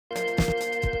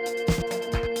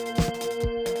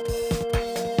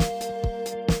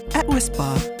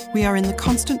Whispbar, we are in the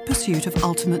constant pursuit of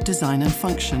ultimate design and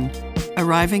function,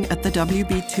 arriving at the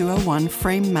WB201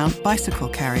 frame mount bicycle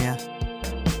carrier.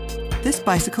 This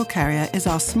bicycle carrier is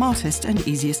our smartest and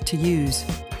easiest to use.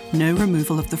 No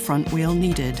removal of the front wheel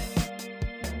needed.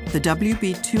 The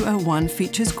WB201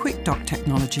 features Quick Dock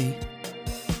technology.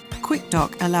 Quick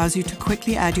Dock allows you to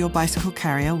quickly add your bicycle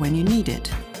carrier when you need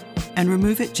it, and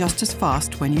remove it just as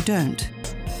fast when you don't.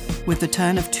 With the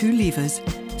turn of 2 levers,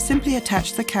 simply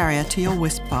attach the carrier to your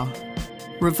Whispbar.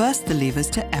 Reverse the levers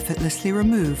to effortlessly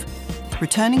remove,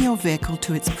 returning your vehicle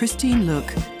to its pristine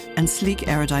look and sleek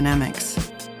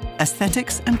aerodynamics.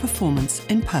 Aesthetics and performance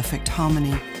in perfect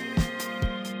harmony.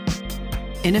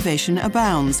 Innovation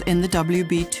abounds in the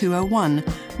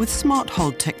WB201 with Smart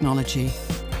Hold technology.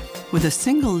 With a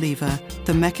single lever,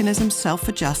 the mechanism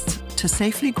self-adjusts to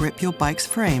safely grip your bike's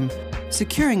frame,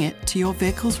 securing it to your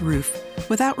vehicle's roof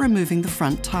without removing the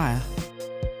front tire.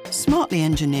 Smartly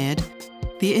engineered,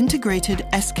 the integrated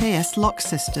SKS lock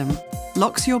system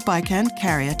locks your bike and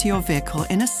carrier to your vehicle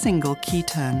in a single key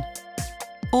turn.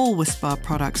 All Whispbar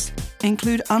products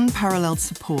include unparalleled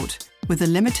support with a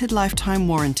limited lifetime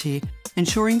warranty,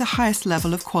 ensuring the highest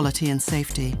level of quality and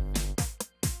safety.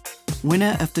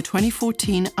 Winner of the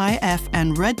 2014 IF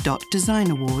and Red Dot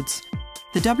Design Awards,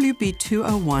 the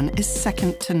WB201 is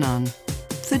second to none.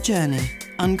 The journey,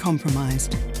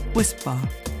 uncompromised. Whispbar.